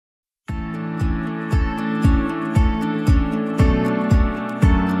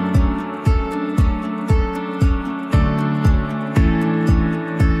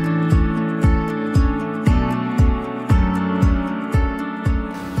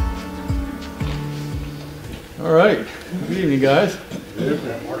All right. Good evening, guys. Good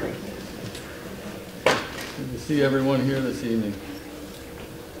morning. Good to see everyone here this evening.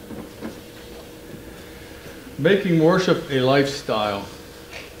 Making worship a lifestyle.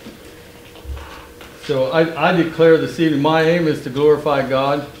 So I declare this evening, my aim is to glorify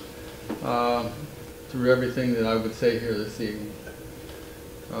God through everything that I would say here this evening.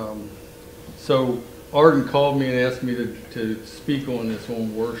 So Arden called me and asked me to speak on this,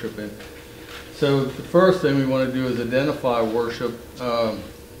 on worship. And so the first thing we want to do is identify worship.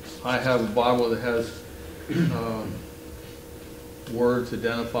 I have a Bible that has words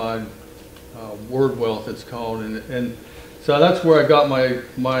identified, word wealth it's called, and so that's where I got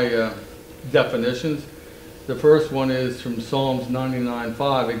my definitions. The first one is from Psalms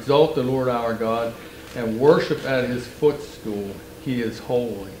 99:5. Exalt the Lord our God and worship at his footstool. He is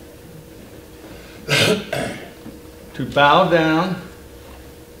holy. To bow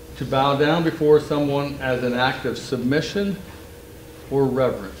down before someone as an act of submission or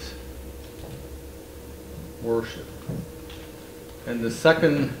reverence. Worship. And the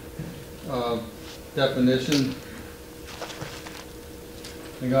second definition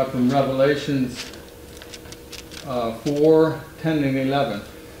we got from Revelations 4:10 and 11.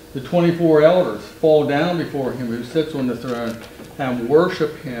 The 24 elders fall down before him who sits on the throne and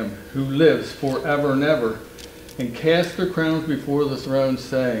worship him who lives forever and ever, and cast their crowns before the throne,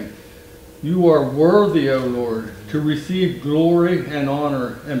 saying, You are worthy, O Lord, to receive glory and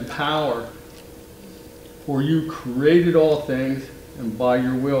honor and power, for you created all things, and by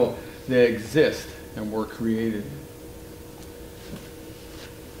your will they exist and were created.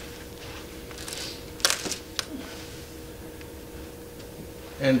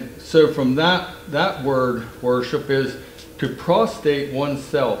 And so from that word, worship, is to prostrate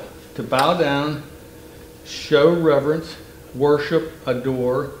oneself, to bow down, show reverence, worship,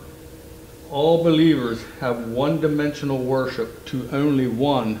 adore. All believers have one-dimensional worship to only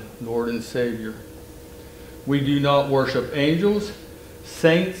one Lord and Savior. We do not worship angels,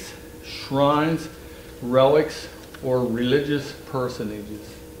 saints, shrines, relics, or religious personages.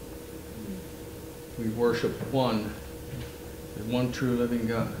 We worship one true living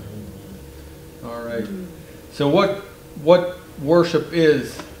God. All right. So what worship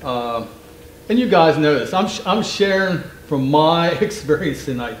is, and you guys know this. I'm sharing from my experience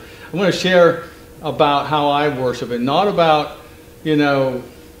tonight. I'm going to share about how I worship, and not about, I'm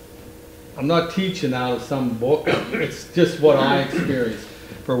not teaching out of some book. It's just what I experience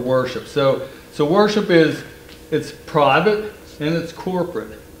for worship. So worship it's private and it's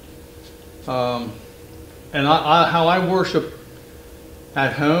corporate. And how I worship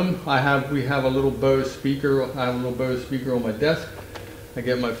at home, we have a little Bose speaker. I have a little Bose speaker on my desk. I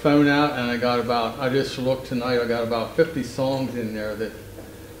get my phone out, and I just looked tonight, I got about 50 songs in there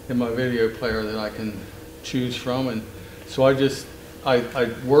in my video player that I can choose from. And so I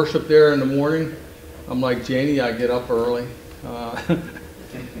worship there in the morning. I'm like Janie, I get up early.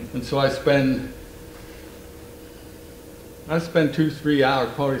 And so I spend 2-3 hours,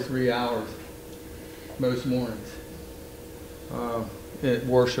 probably 3 hours most mornings.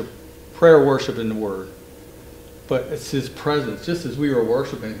 Prayer worship in the Word. But it's his presence, just as we were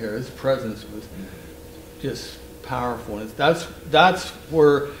worshiping here, his presence was just powerful. And that's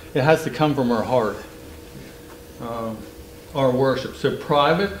where it has to come from our heart, our worship. So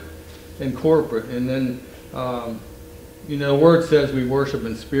private and corporate. And then, the Word says we worship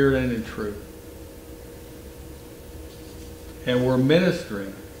in spirit and in truth. And we're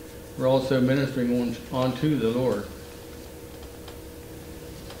ministering. We're also ministering onto the Lord.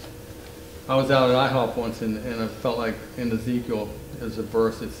 I was out at IHOP once, and I felt like in Ezekiel, there's a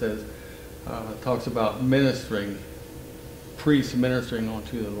verse that says, talks about ministering, priests ministering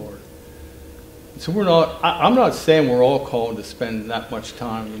onto the Lord. So I'm not saying we're all called to spend that much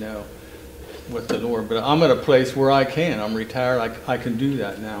time, with the Lord, but I'm at a place where I can. I'm retired. I can do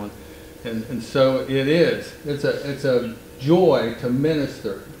that now, and so it is. It's a joy to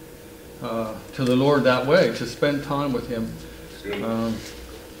minister to the Lord that way, to spend time with Him.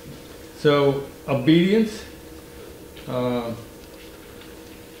 So obedience, I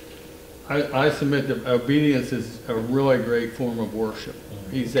submit that obedience is a really great form of worship.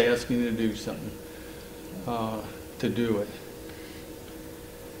 He's asking you to do something, to do it.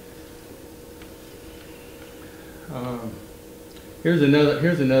 Here's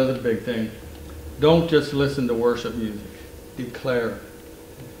another big thing. Don't just listen to worship music. Declare it.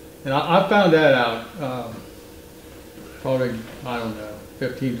 And I found that out probably,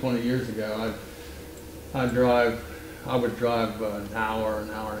 15-20 years ago. I would drive an hour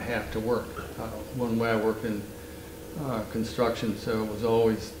and a half to work. One way I worked in construction, so it was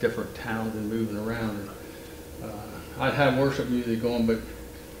always different towns and moving around. I'd have worship music going, but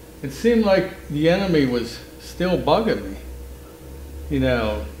it seemed like the enemy was still bugging me, you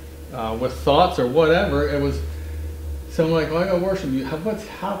know, with thoughts or whatever. It was, so I'm like, well, I got worship music.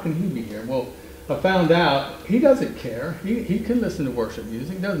 How can he be here? Well, I found out he doesn't care. He can listen to worship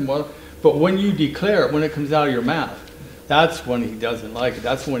music. It doesn't bother. But when you declare it, when it comes out of your mouth, that's when he doesn't like it.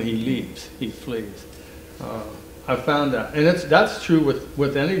 That's when he leaves. He flees. I found that, and that's true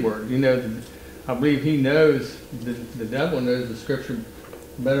with any word. You know, I believe he knows, the devil knows the scripture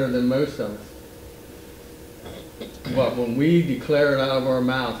better than most of us. But when we declare it out of our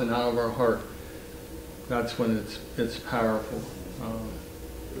mouth and out of our heart, that's when it's powerful.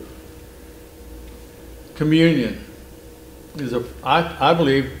 Communion is I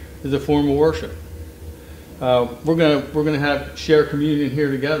believe is a form of worship. We're gonna share communion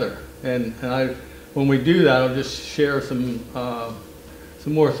here together, and when we do that, I'll just share some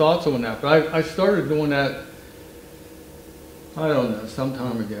more thoughts on that. But I started doing that, I don't know, some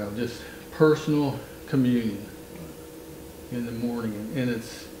time ago, just personal communion in the morning, and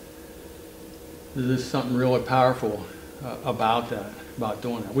there's something really powerful about that, about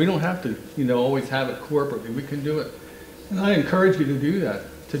doing that. We don't have to, you know, always have it corporately. We can do it, and I encourage you to do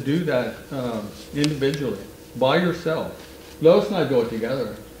that individually, by yourself. Let's not do it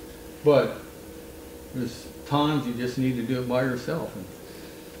together, but there's times you just need to do it by yourself.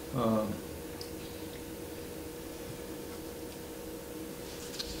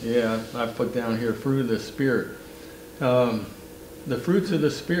 Yeah, I put down here fruit of the Spirit. The fruits of the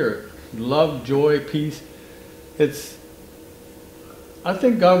Spirit: love, joy, peace. I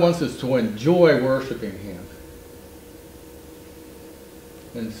think God wants us to enjoy worshiping Him.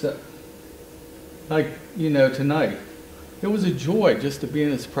 And so, like, you know, tonight, it was a joy just to be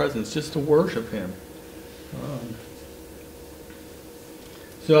in His presence, just to worship Him.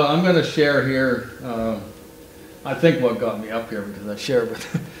 So I'm going to share here, I think what got me up here, because I shared with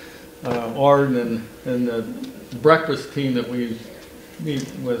Arden and the breakfast team that we meet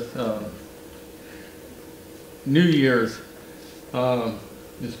with New Year's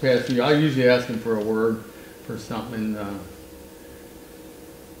this past year. I usually ask them for a word for something.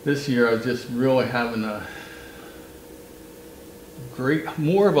 This year I was just really having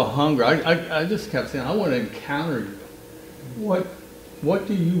more of a hunger. I just kept saying, I want to encounter you. What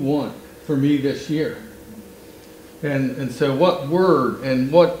do you want for me this year? And so what word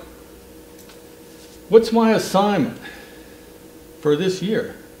and what's my assignment for this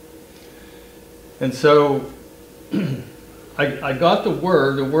year? And so I got the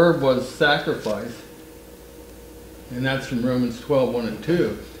word. The word was sacrifice. And that's from Romans 12, 1 and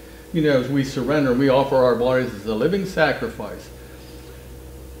 2. You know, as we surrender, we offer our bodies as a living sacrifice,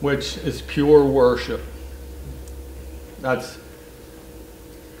 which is pure worship. That's,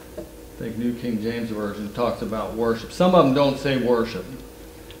 I think, New King James Version talks about worship. Some of them don't say worship.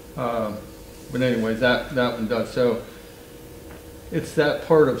 But anyways, that one does. So it's that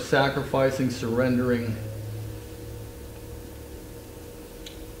part of sacrificing, surrendering.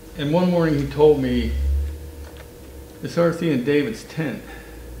 And one morning he told me, I started seeing David's tent.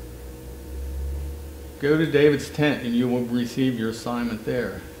 Go to David's tent and you will receive your assignment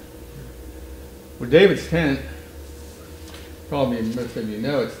there. Well, David's tent, probably most of you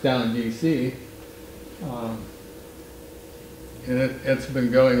know, it's down in D.C. And it's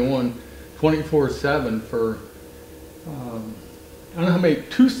been going on 24/7 for, I don't know how many,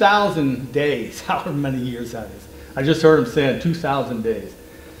 2,000 days, however many years that is. I just heard him saying 2,000 days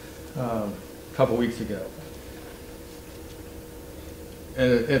a couple weeks ago. And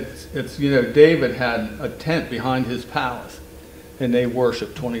it's you know, David had a tent behind his palace, and they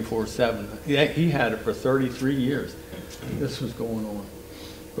worshiped 24/7. He had it for 33 years. This was going on.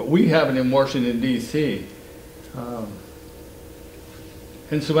 But we have it in Washington, D.C.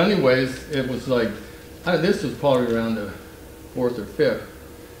 And so anyways, it was like, this was probably around the 4th or 5th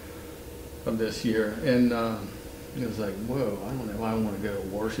of this year. And it was like, whoa, I don't know if I want to go to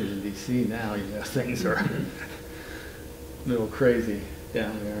Washington, D.C. now. You know, things are a little crazy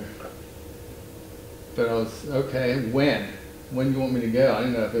down there. But I was, okay, when do you want me to go? I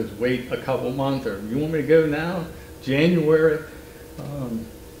didn't know if it was wait a couple months or you want me to go now? January?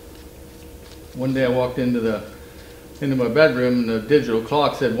 One day I walked into my bedroom and the digital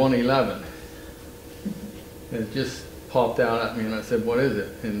clock said 1:11. And it just popped out at me and I said, what is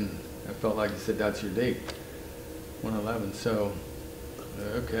it? And I felt like he said, that's your date, 1:11. So,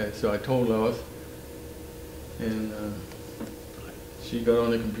 okay, so I told Lois, and she got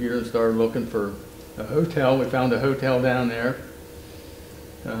on the computer and started looking for a hotel. We found a hotel down there,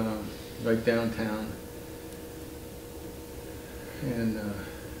 right downtown, and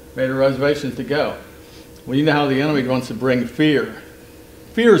made her reservations to go. Well, you know how the enemy wants to bring fear.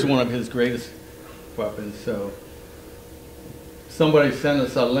 Fear is one of his greatest weapons. So somebody sent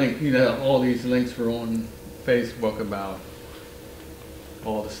us a link. You know, all these links were on Facebook about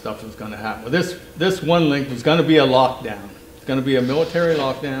all the stuff that was going to happen. Well, this one link was going to be a lockdown. It's going to be a military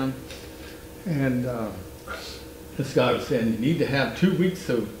lockdown. And this guy was saying you need to have 2 weeks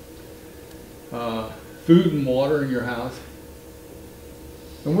of food and water in your house.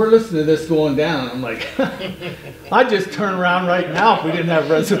 And we're listening to this going down. I'm like, I'd just turn around right now if we didn't have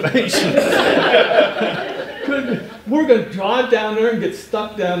reservations. We're going to drive down there and get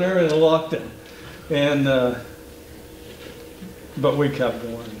stuck down there in a lockdown. And but we kept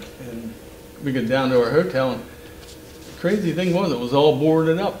going. And we got down to our hotel. And the crazy thing was, it was all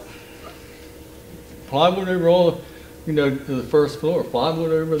boarded up. Plywood over all, you know, to the first floor.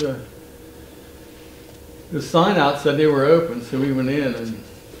 Plywood over the sign out said they were open, so we went in, and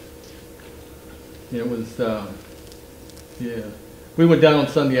it was, yeah. We went down on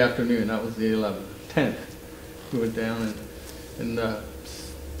Sunday afternoon. That was the 11th, 10th. We went down, and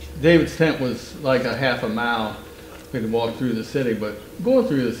David's tent was like a half a mile. We had to walk through the city, but going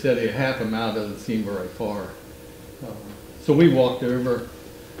through the city a half a mile doesn't seem very far. So we walked over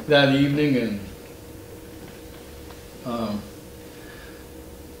that evening, and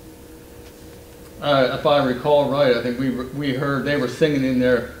if I recall right, I think we heard they were singing in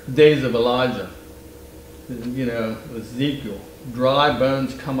there Days of Elijah. You know, Ezekiel, dry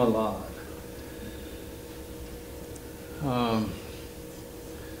bones come alive. I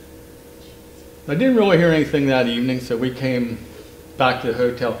didn't really hear anything that evening, so we came back to the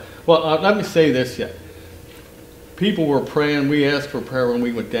hotel. Well, let me say this yet. People were praying. We asked for prayer when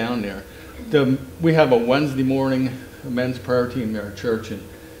we went down there. We have a Wednesday morning men's prayer team there at church, and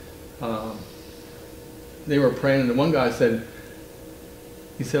they were praying, and the one guy said,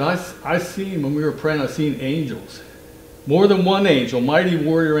 he said, I seen, when we were praying, I seen angels. More than one angel, mighty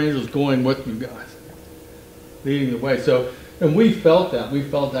warrior angels going with you guys, leading the way. So, and we felt that. We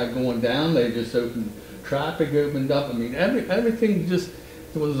felt that going down. They just opened, traffic opened up. I mean, everything just,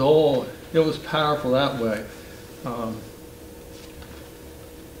 it was powerful that way.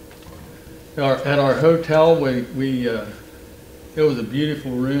 At our hotel, it was a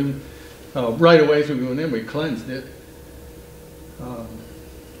beautiful room. Right away as we went in, we cleansed it,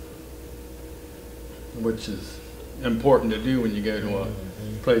 which is important to do when you go to a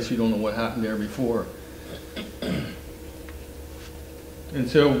place you don't know what happened there before. And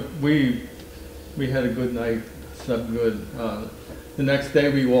so we had a good night, slept good. The next day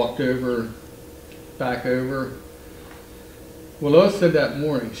we walked back over. Well, Lois said that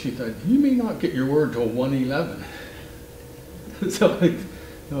morning, she thought, you may not get your word till 1:11. So,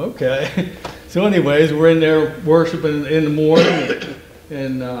 okay. So anyways, we're in there worshiping in the morning,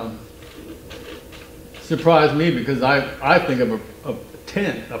 and surprised me because I think of a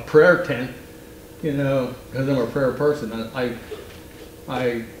tent, a prayer tent, you know, because I'm a prayer person.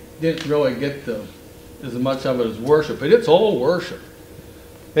 I didn't really get as much of it as worship, but it's all worship.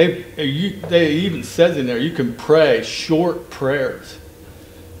 They even says in there you can pray short prayers,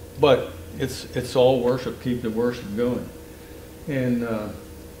 but it's all worship. Keep the worship going. And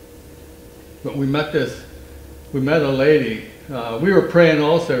but we met a lady. We were praying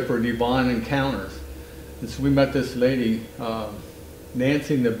also for divine encounters. And so we met this lady,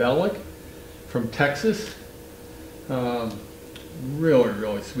 Nancy Nabelic from Texas.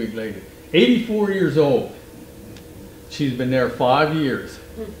 Really sweet lady. 84 years old. She's been there 5 years.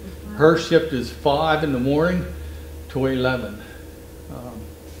 Her shift is 5 in the morning to 11.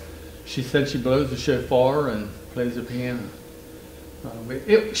 She said she blows the shofar and plays the piano.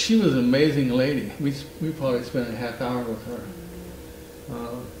 She was an amazing lady. We probably spent a half hour with her,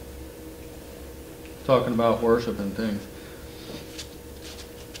 talking about worship and things.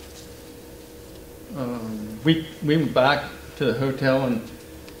 We went back to the hotel and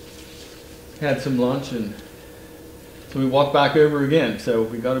had some lunch, and so we walked back over again. So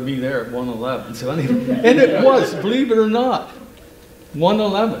we got to be there at 1:11. So anyway, and it was, believe it or not,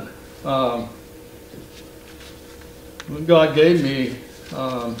 1:11. God gave me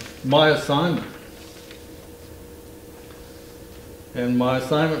my assignment. And my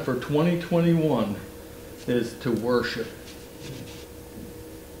assignment for 2021 is to worship.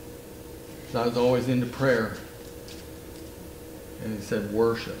 I was always into prayer. And he said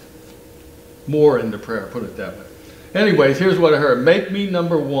worship. More into prayer, put it that way. Anyways, here's what I heard. Make me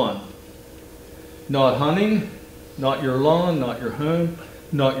number one. Not hunting, not your lawn, not your home,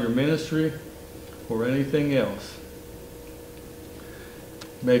 not your ministry, or anything else.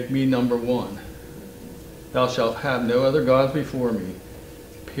 Make me number one. Thou shalt have no other gods before me.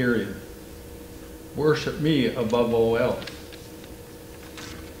 Period. worship me above all else.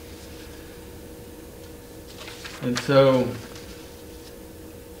 And so,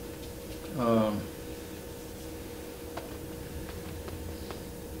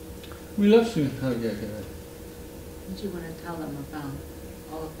 we left soon. Oh, yeah, go ahead. Did you want to tell them about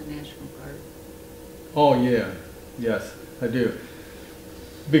all of the National Guard? Oh, yeah. Yes, I do.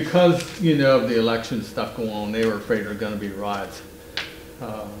 Because, you know, of the election stuff going on, they were afraid there were going to be riots.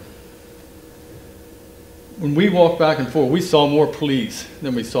 When we walked back and forth, we saw more police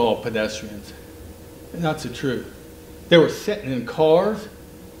than we saw pedestrians. And that's the truth. They were sitting in cars,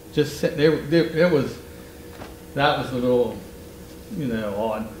 just sitting. That was a little, you know,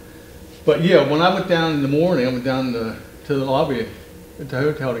 odd. But yeah, when I went down in the morning, I went down to the lobby at the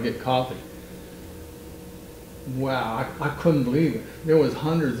hotel to get coffee. Wow, I couldn't believe it. There was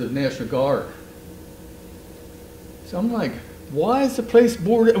hundreds of National Guard. So I'm like, why is the place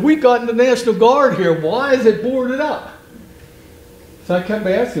boarded? We got in the National Guard here. Why is it boarded up? So I kept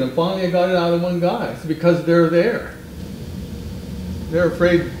asking them. Finally, I got it out of one guy. It's because they're there. They're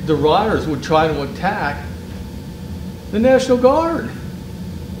afraid the rioters would try to attack the National Guard.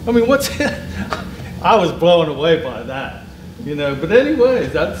 I mean, what's it? I was blown away by that, you know. But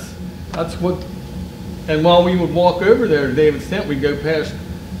anyways, that's what. And while we would walk over there to David Stent, we'd go past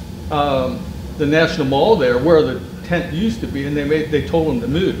the National Mall there, where the tent used to be, and they told them to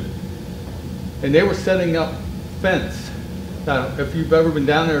move. And they were setting up fence. Now, if you've ever been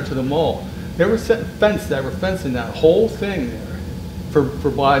down there to the mall, they were setting fence. They were fencing that whole thing there for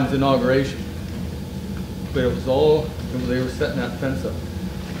Biden's inauguration. But it was all, they were setting that fence up.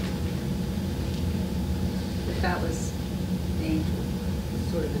 But that was the angel,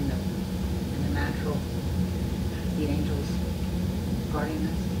 sort of in the natural, the angels guarding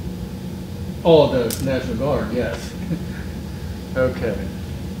us. Oh, the National Guard, yes. Okay,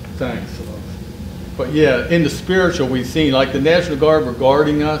 thanks. But yeah, in the spiritual, we've seen, like the National Guard were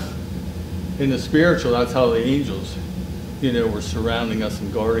guarding us. In the spiritual, that's how the angels, you know, were surrounding us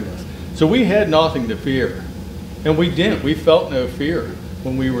and guarding us. So we had nothing to fear. And we didn't. We felt no fear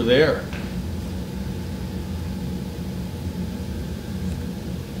when we were there.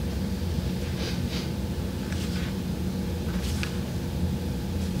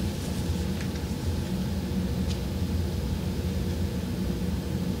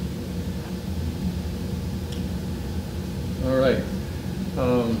 All right.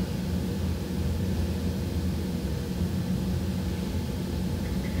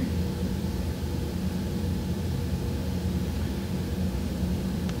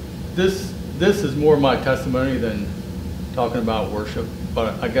 This is more my testimony than talking about worship,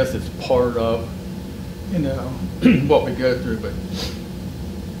 but I guess it's part of, you know, what we go through. But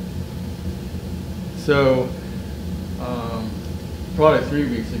so probably 3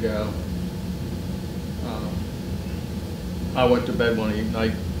 weeks ago, I went to bed one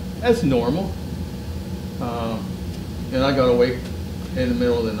night as normal, and I got awake in the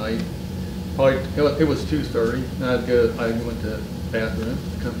middle of the night. Probably it was 2:30, and I went to the bathroom.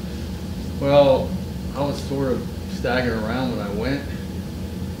 Well, I was sort of staggering around when I went.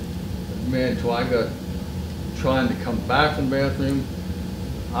 Man, until I got trying to come back from the bathroom,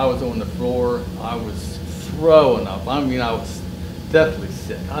 I was on the floor. I was throwing up. I mean, I was deathly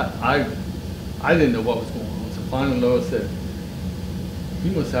sick. I didn't know what was going on. So finally, Lois said,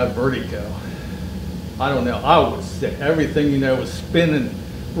 "You must have vertigo." I don't know. I was sick. Everything, you know, was spinning,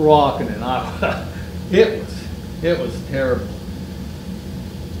 rocking, and it was terrible.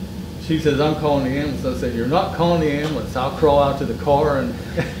 She says, "I'm calling the ambulance." I said, "You're not calling the ambulance. I'll crawl out to the car and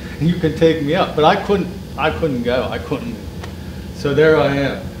you can take me up." But I couldn't go. I couldn't. So there I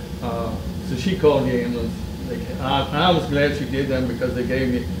am. So she called the ambulance. I was glad she did them because they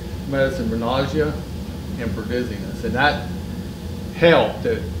gave me medicine for nausea and for dizziness, and that helped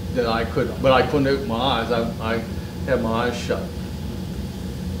that I could, but I couldn't open my eyes. I had my eyes shut.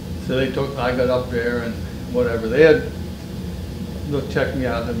 So I got up there and whatever. They had checked me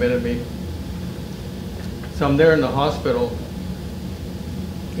out and admitted me. So I'm there in the hospital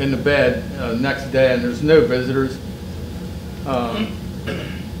in the bed next day, and there's no visitors.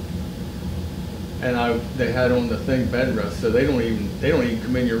 And they had on the thing bed rest, so they don't even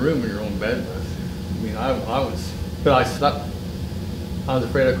come in your room when you're on bed rest. I mean, but I slept. I was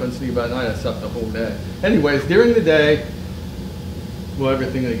afraid I couldn't sleep at night. I slept the whole day. Anyways, during the day, well,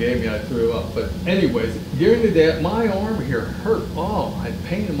 everything they gave me, I threw up. But anyways, during the day, my arm here hurt. Oh, I had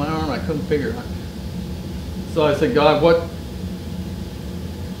pain in my arm. I couldn't figure it out. So I said, "God,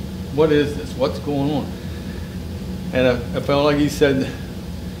 what is this? What's going on?" And I felt like He said,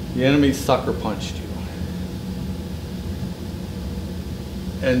 "The enemy sucker punched you."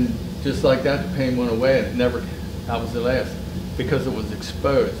 And just like that, the pain went away, and it never, that was the last, because it was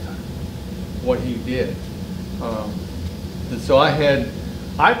exposed, what he did. And so I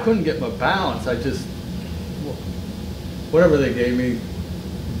couldn't get my balance. I just, whatever they gave me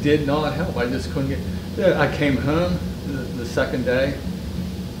did not help. I just couldn't get, I came home the second day.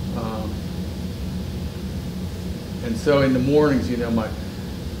 And so in the mornings, you know,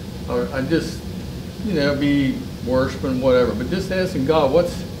 I just, you know, be worshiping, whatever, but just asking God,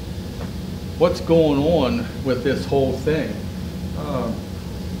 what's going on with this whole thing,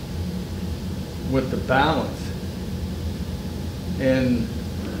 with the balance. And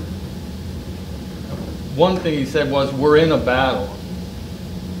one thing he said was, we're in a battle.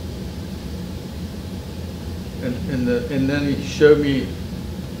 And then he showed me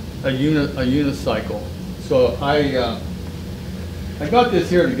a unicycle. So I got this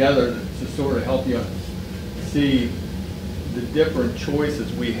here together to sort of help you see the different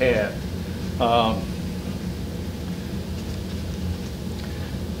choices we have.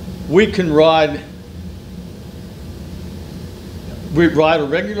 We can ride a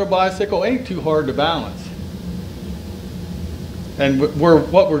regular bicycle, ain't too hard to balance. And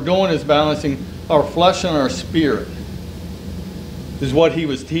what we're doing is balancing our flesh and our spirit, is what he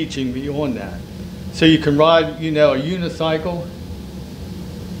was teaching me on that. So you can ride, you know, a unicycle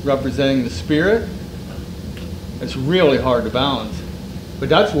representing the spirit. It's really hard to balance, but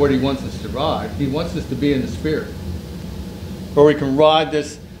that's what he wants us to ride. He wants us to be in the spirit. Or we can ride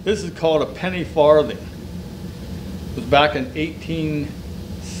this is called a penny farthing. It was back in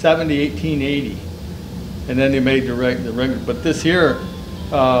 1870, 1880. And then they made the regular. But this here,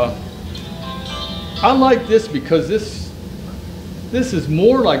 I like this because this is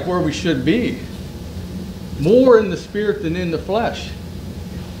more like where we should be. More in the spirit than in the flesh.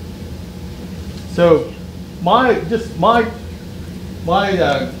 So my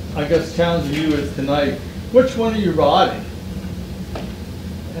I guess challenge to you is tonight, which one are you riding?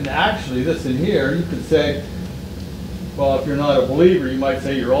 And actually, this in here, you could say, well, if you're not a believer, you might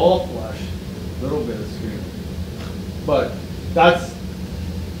say you're all flesh, a little bit of spirit. But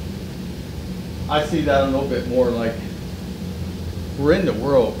I see that a little bit more like we're in the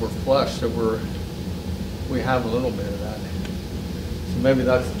world, we're flesh, so we have a little bit of that. So maybe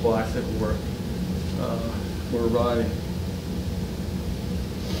that's the bicycle we're riding.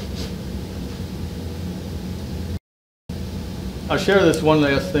 I'll share this one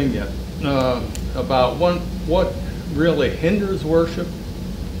last thing yet about what really hinders worship,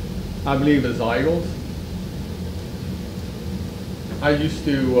 I believe, is idols. I used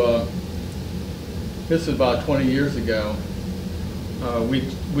to, this is about 20 years ago,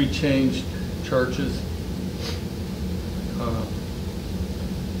 we changed churches.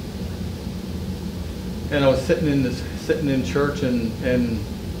 And I was sitting in church, and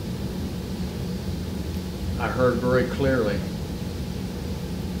I heard very clearly,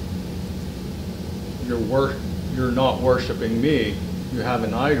 you're not worshiping me, you have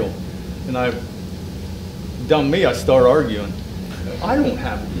an idol. And I start arguing. I don't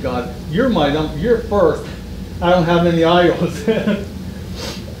have God. You're first. I don't have any idols.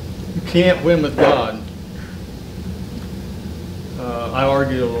 You can't win with God. I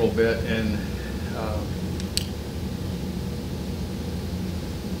argued a little bit, and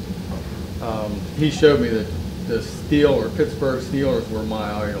he showed me that the Pittsburgh Steelers were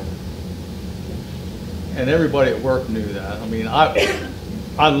my idol. And everybody at work knew that. I mean,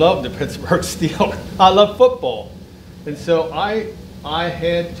 I love the Pittsburgh Steelers. I love football. And so I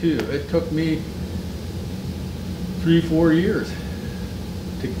had to. It took me 3-4 years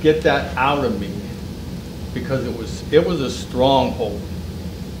to get that out of me, because it was a stronghold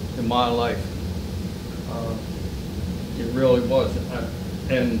in my life. It really was.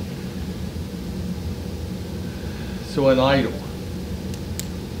 And so an idol.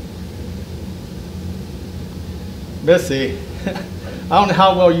 Missy, I don't know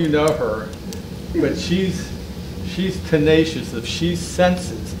how well you know her, but she's tenacious. If she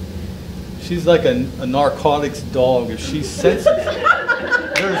senses, she's like a narcotics dog. If she senses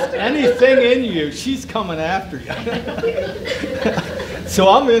there's anything in you, she's coming after you. So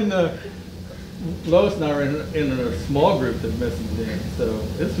I'm Lois and I are in a small group that Missy's in. So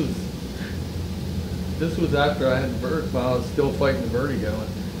this was after I had the vertigo, while I was still fighting the vertigo,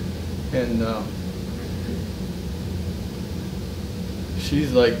 and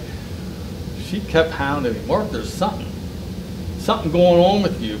she's like, she kept hounding me. Mark, there's something going on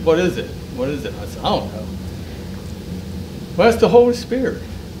with you. What is it? What is it? I said, I don't know. Well, that's the Holy Spirit.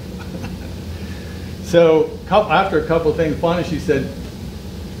 So after a couple of things, finally she said,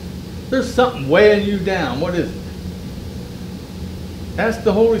 there's something weighing you down. What is it? Ask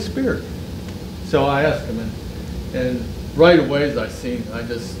the Holy Spirit. So I asked him, and right away as I seen, I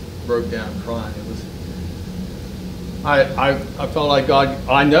just broke down crying. It was, I felt like God,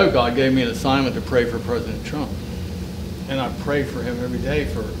 I know God gave me an assignment to pray for President Trump. And I prayed for him every day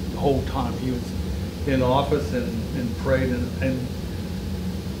for the whole time he was in office, and prayed, and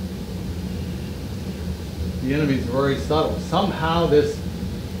the enemy's very subtle. Somehow this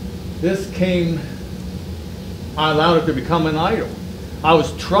came, I allowed it to become an idol. I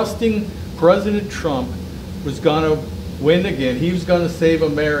was trusting President Trump was going to win again. He was going to save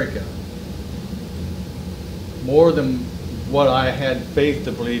America. More than what I had faith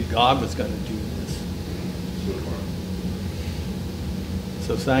to believe God was going to do this.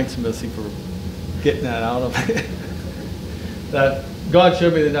 So thanks, Missy, for getting that out of me. That God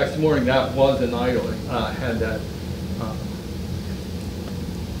showed me the next morning that was an idol. I had that.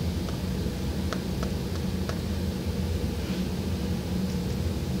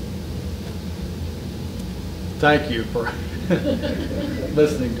 Thank you for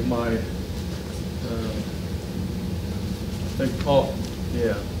listening to my. Oh,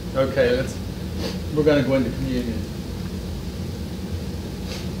 yeah. Okay, we're going to go into communion.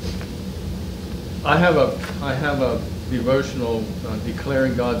 I have a devotional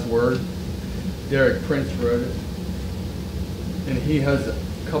declaring God's word. Derek Prince wrote it, and he has a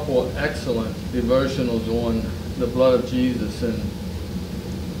couple of excellent devotionals on the blood of Jesus and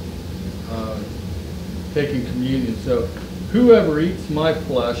taking communion. So, whoever eats my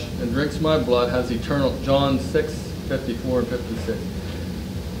flesh and drinks my blood has eternal. John 6:54 and 56.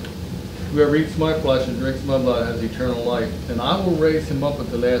 Whoever eats my flesh and drinks my blood has eternal life, and I will raise him up at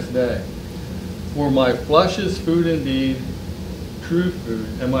the last day. For my flesh is food indeed, true food,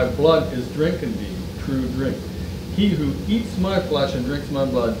 and my blood is drink indeed, true drink. He who eats my flesh and drinks my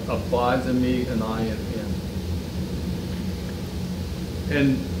blood abides in me, and I in him.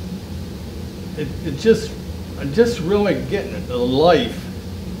 And I'm just really getting it. The life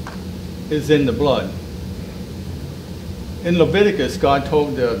is in the blood. In Leviticus, God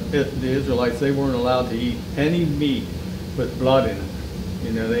told the Israelites they weren't allowed to eat any meat with blood in it.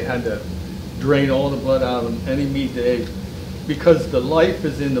 You know, they had to drain all the blood out of them, any meat they ate, because the life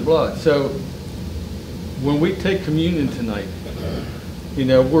is in the blood. So when we take communion tonight, you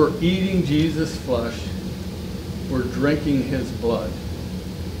know, we're eating Jesus' flesh, we're drinking his blood.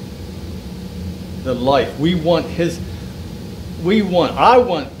 The life. I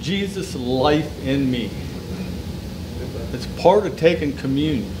want Jesus' life in me. It's part of taking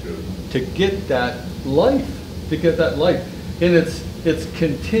communion, to get that life, And it's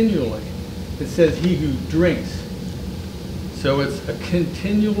continually. It says he who drinks. So it's a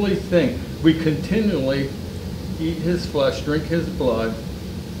continually thing. We continually eat his flesh, drink his blood,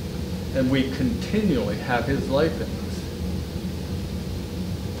 and we continually have his life in us.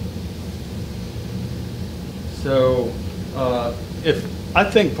 So I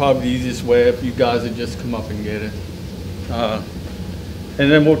think probably the easiest way if you guys would just come up and get it. And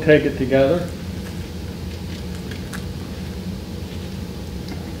then we'll take it together.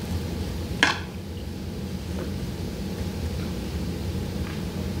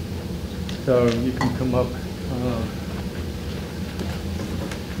 So you can come up.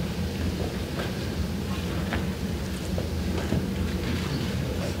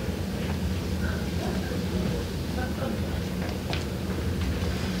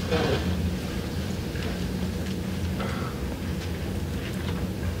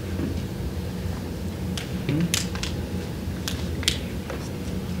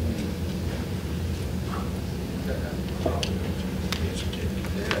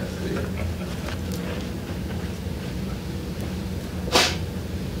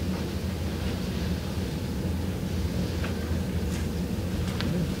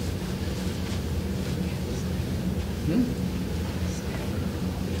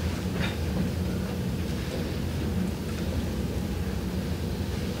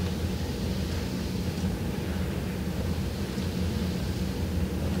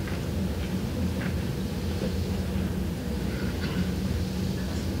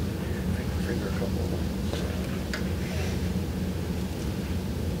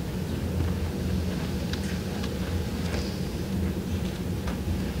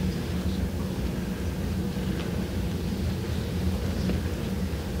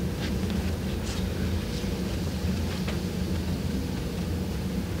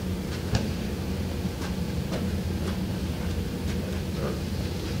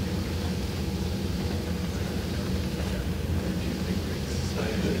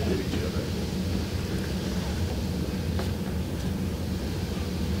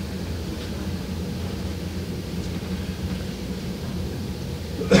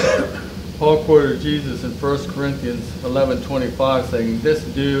 Paul quoted Jesus in 1 Corinthians 11:25 saying, "This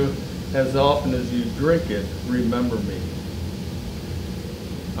do as often as you drink it, remember me."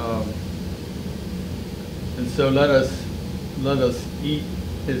 And so let us eat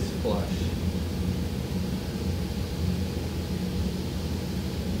his flesh.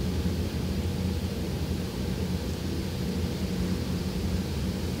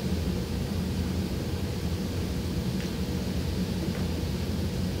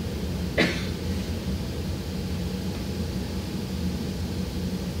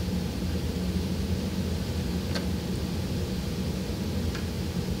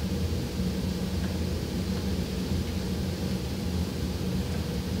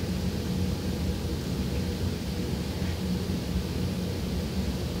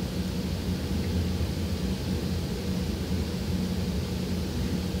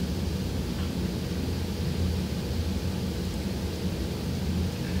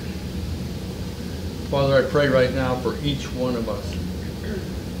 Father, I pray right now for each one of us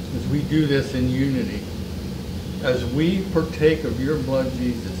as we do this in unity, as we partake of your blood,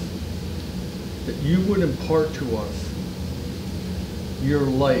 Jesus, that you would impart to us your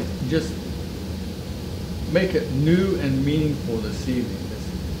life. Just make it new and meaningful this evening.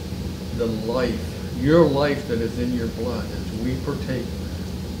 The life, your life that is in your blood as we partake of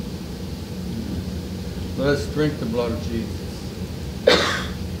it. Let us drink the blood of Jesus.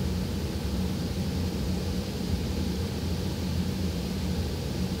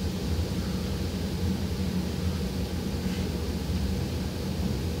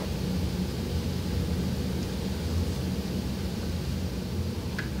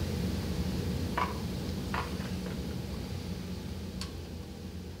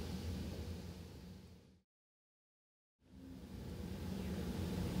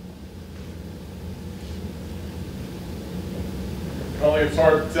 It's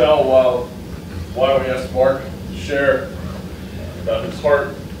hard to tell why we asked Mark to share about his heart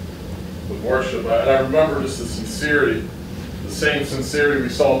with worship. And I remember just the sincerity, the same sincerity we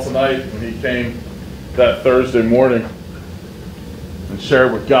saw tonight when he came that Thursday morning and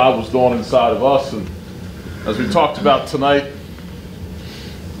shared what God was doing inside of us. And as we talked about tonight,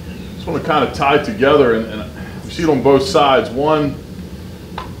 I just want to kind of tie it together, and we see it on both sides. One,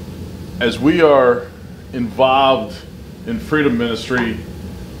 as we are involved in Freedom Ministry,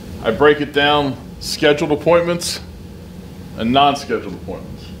 I break it down: scheduled appointments and non-scheduled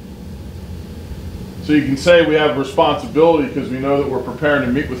appointments. So you can say we have responsibility because we know that we're preparing to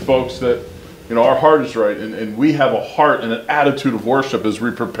meet with folks that, you know, our heart is right, and we have a heart and an attitude of worship as we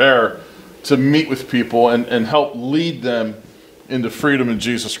prepare to meet with people and help lead them into freedom in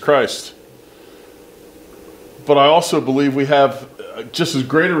Jesus Christ. But I also believe we have just as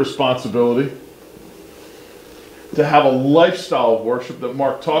great a responsibility to have a lifestyle of worship that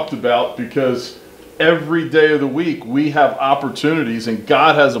Mark talked about, because every day of the week we have opportunities and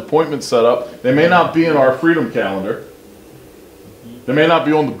God has appointments set up. They may not be in our freedom calendar. They may not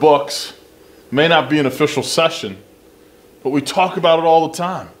be on the books. May not be an official session. But we talk about it all the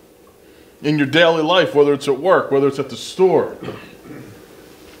time. In your daily life, whether it's at work, whether it's at the store.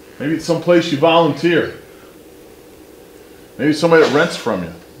 Maybe it's someplace you volunteer. Maybe it's somebody that rents from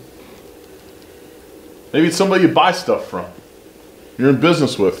you. Maybe it's somebody you buy stuff from, you're in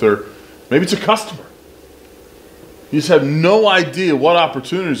business with, or maybe it's a customer. You just have no idea what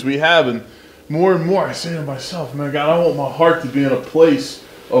opportunities we have, and more I say to myself, man, God, I want my heart to be in a place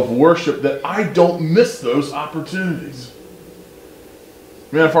of worship that I don't miss those opportunities.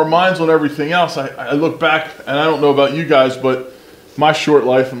 Man, if our mind's on everything else, I look back, and I don't know about you guys, but my short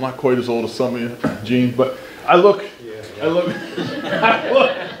life, I'm not quite as old as some of you, Gene, but I look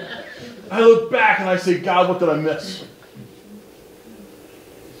back and I say, God, what did I miss?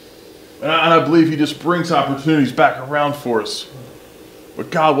 And I believe he just brings opportunities back around for us. But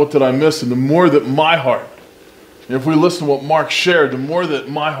God, what did I miss? And the more that my heart, and if we listen to what Mark shared, the more that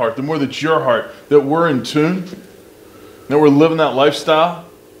my heart, the more that your heart, that we're in tune, that we're living that lifestyle,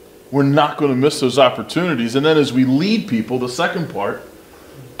 we're not going to miss those opportunities. And then as we lead people, the second part,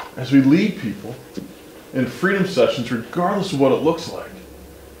 as we lead people in freedom sessions, regardless of what it looks like,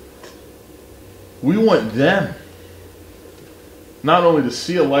 we want them not only to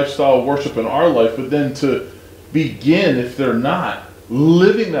see a lifestyle of worship in our life, but then to begin, if they're not,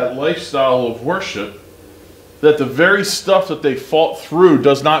 living that lifestyle of worship, that the very stuff that they fought through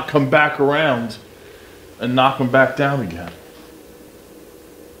does not come back around and knock them back down again.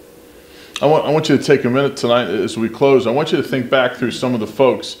 I want you to take a minute tonight as we close. I want you to think back through some of the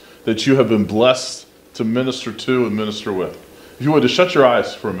folks that you have been blessed to minister to and minister with. If you would, just shut your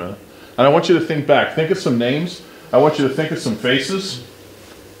eyes for a minute. And I want you to think back. Think of some names. I want you to think of some faces.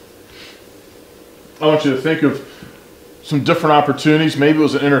 I want you to think of some different opportunities. Maybe it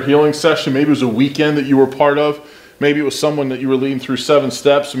was an inner healing session. Maybe it was a weekend that you were part of. Maybe it was someone that you were leading through 7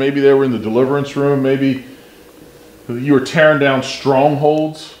 steps. Maybe they were in the deliverance room. Maybe you were tearing down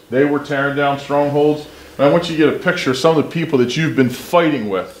strongholds. They were tearing down strongholds. And I want you to get a picture of some of the people that you've been fighting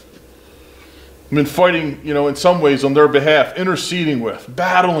with. You've been fighting, you know, in some ways on their behalf, interceding with,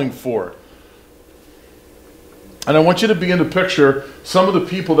 battling for. And I want you to begin to picture some of the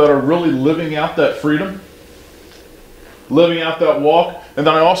people that are really living out that freedom, living out that walk. And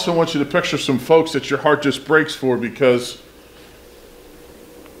then I also want you to picture some folks that your heart just breaks for because,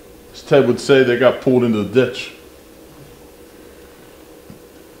 as Ted would say, they got pulled into the ditch.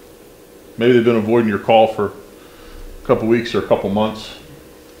 Maybe they've been avoiding your call for a couple weeks or a couple months.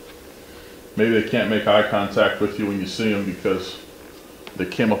 Maybe they can't make eye contact with you when you see them because they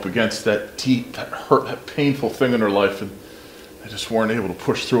came up against that deep, that hurt, that painful thing in their life, and they just weren't able to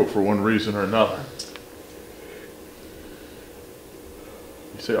push through it for one reason or another.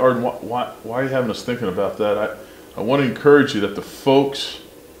 You say, Arden, why are you having us thinking about that? I want to encourage you that the folks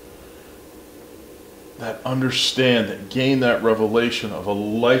that understand, that gain that revelation of a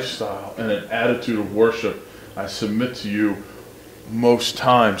lifestyle and an attitude of worship, I submit to you, most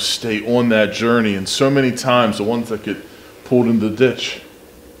times stay on that journey. And so many times, the ones that get pulled in the ditch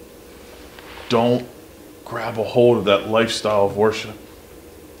don't grab a hold of that lifestyle of worship.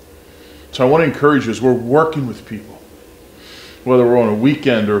 So I want to encourage you as we're working with people, whether we're on a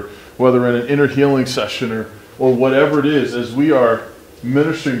weekend or whether in an inner healing session or whatever it is, as we are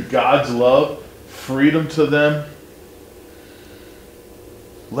ministering God's love, freedom to them,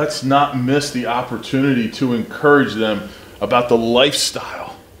 let's not miss the opportunity to encourage them about the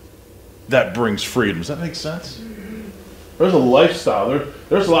lifestyle that brings freedom. Does that make sense? There's a lifestyle.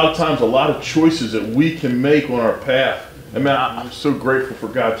 There's a lot of times a lot of choices that we can make on our path. And man, I'm so grateful for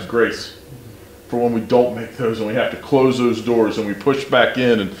God's grace for when we don't make those and we have to close those doors and we push back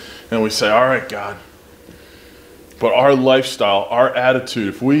in and we say, all right, God. But our lifestyle, our attitude,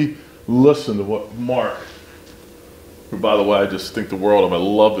 if we listen to what Mark, who by the way, I just think the world of, I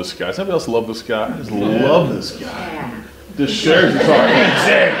love this guy. Does anybody else love this guy? I just love this guy. Just shares his heart.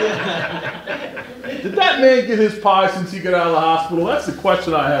 Did that man get his pie since he got out of the hospital? That's the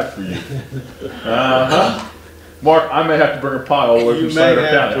question I have for you. Mark, I may have to bring a pie all the way from Snyder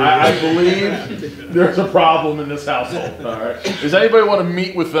County. I believe there's a problem in this household. All right. Does anybody want to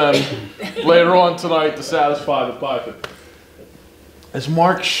meet with them later on tonight to satisfy the pie thing? As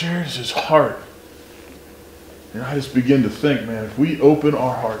Mark shares his heart, and I just begin to think, man, if we open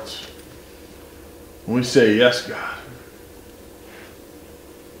our hearts and we say, yes, God,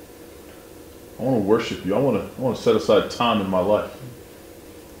 I want to worship you. I want to set aside time in my life.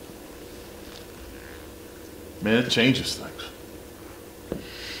 Man, it changes things.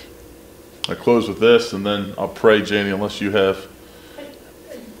 I close with this, and then I'll pray, Janie, unless you have. I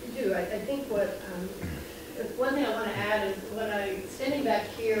do. I think one thing I want to add is when standing back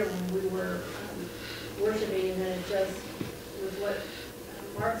here when we were worshiping, and then it just was what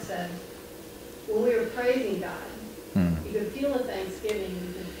Mark said. When we were praising God, you could feel the thanksgiving.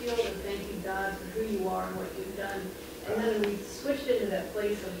 You could feel the thank you, God, for who you are and what you've done. And then we switched into that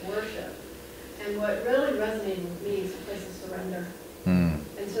place of worship. And what really resonated with me is a place of surrender.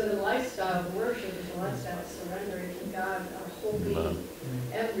 And so the lifestyle of worship is a lifestyle of surrendering to God, our whole being,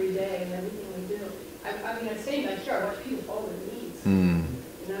 every day and everything we do. I mean, I'm standing back here, I watch people fall to their knees.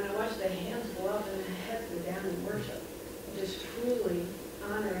 You know, and I watch their hands go up and their heads go down in worship. Just truly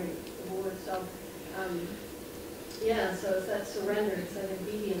honoring the Lord. So, yeah, so it's that surrender, it's that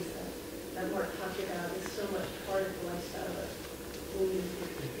obedience that Mark talked about is so much part of the lifestyle that we need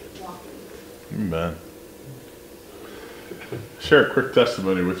to walk in. Amen. Share a quick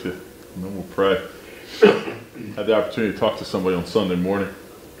testimony with you, and then we'll pray. I had the opportunity to talk to somebody on Sunday morning,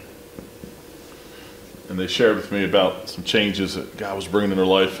 and they shared with me about some changes that God was bringing in their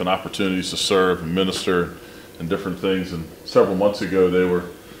life and opportunities to serve and minister and different things. And several months ago, they were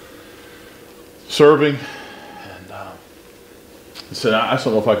serving, and they said, I just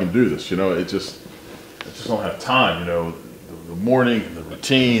don't know if I can do this. You know, I just don't have time. You know, the morning and the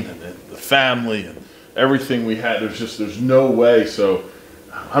routine and the family and everything we had. There's no way. So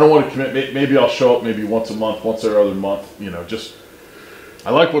I don't want to commit. Maybe I'll show up maybe once a month, once every other month. You know, just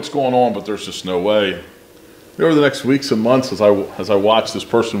I like what's going on, but there's just no way. Over the next weeks and months, as I watched, this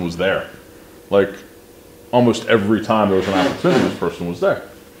person was there. Like almost every time there was an opportunity, this person was there.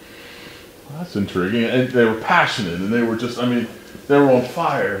 Well, that's intriguing. And they were passionate, and they were just, I mean, they were on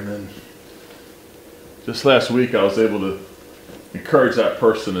fire. And then just last week, I was able to encourage that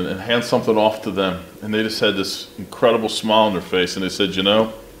person and hand something off to them. And they just had this incredible smile on their face. And they said, you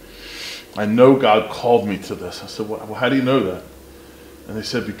know, I know God called me to this. I said, well, how do you know that? And they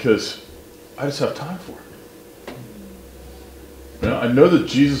said, because I just have time for it. You know, I know that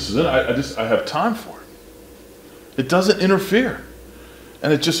Jesus is in it. I have time for it. It doesn't interfere.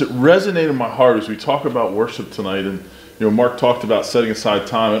 And it resonated in my heart as we talk about worship tonight. And, Mark talked about setting aside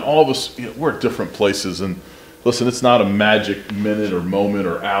time. And all of us, we're at different places. And listen, it's not a magic minute or moment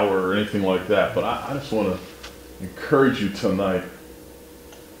or hour or anything like that. But I just want to encourage you tonight.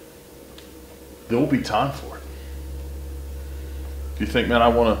 There will be time for it. If you think, man, I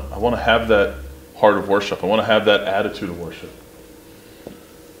want to have that heart of worship. I want to have that attitude of worship.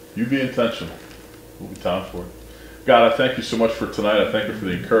 You be intentional. There will be time for it. God, I thank you so much for tonight. I thank you for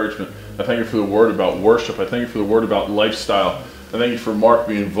the encouragement. I thank you for the word about worship. I thank you for the word about lifestyle. I thank you for Mark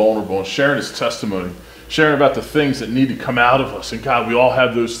being vulnerable and sharing his testimony, sharing about the things that need to come out of us. And God, we all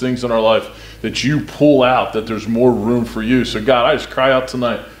have those things in our life that you pull out, that there's more room for you. So God, I just cry out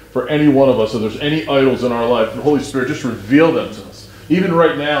tonight for any one of us, if there's any idols in our life, the Holy Spirit, just reveal them to us. Even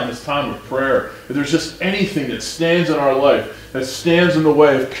right now in this time of prayer, if there's just anything that stands in our life, that stands in the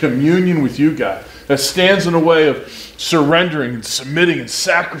way of communion with you, God, that stands in the way of surrendering and submitting and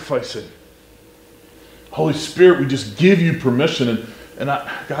sacrificing. Holy Spirit, we just give you permission. And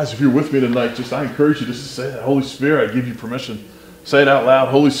guys, if you're with me tonight, I encourage you just to say that. Holy Spirit, I give you permission. Say it out loud.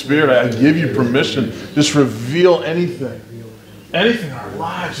 Holy Spirit, I give you permission. Just reveal anything. Anything in our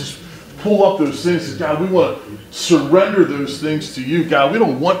lives. Just pull up those things. God, we want to surrender those things to you. God, we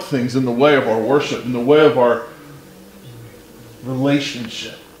don't want things in the way of our worship, in the way of our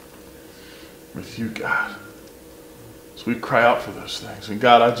relationship with you, God. So we cry out for those things. And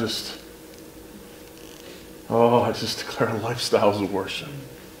God, I just declare lifestyles of worship.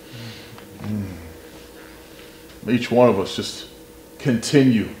 Each one of us just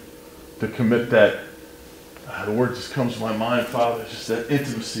continue to commit that. The word just comes to my mind, Father, just that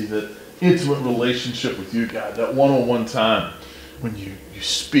intimacy, that intimate relationship with you, God, that one-on-one time when you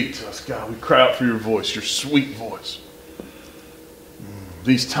speak to us, God. We cry out for your voice, your sweet voice.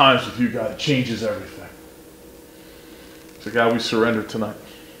 These times with you, God, it changes everything. So God, we surrender tonight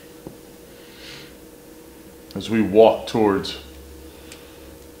as we walk towards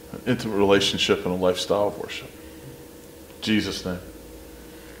an intimate relationship and a lifestyle of worship. In Jesus' name,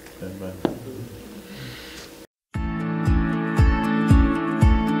 amen.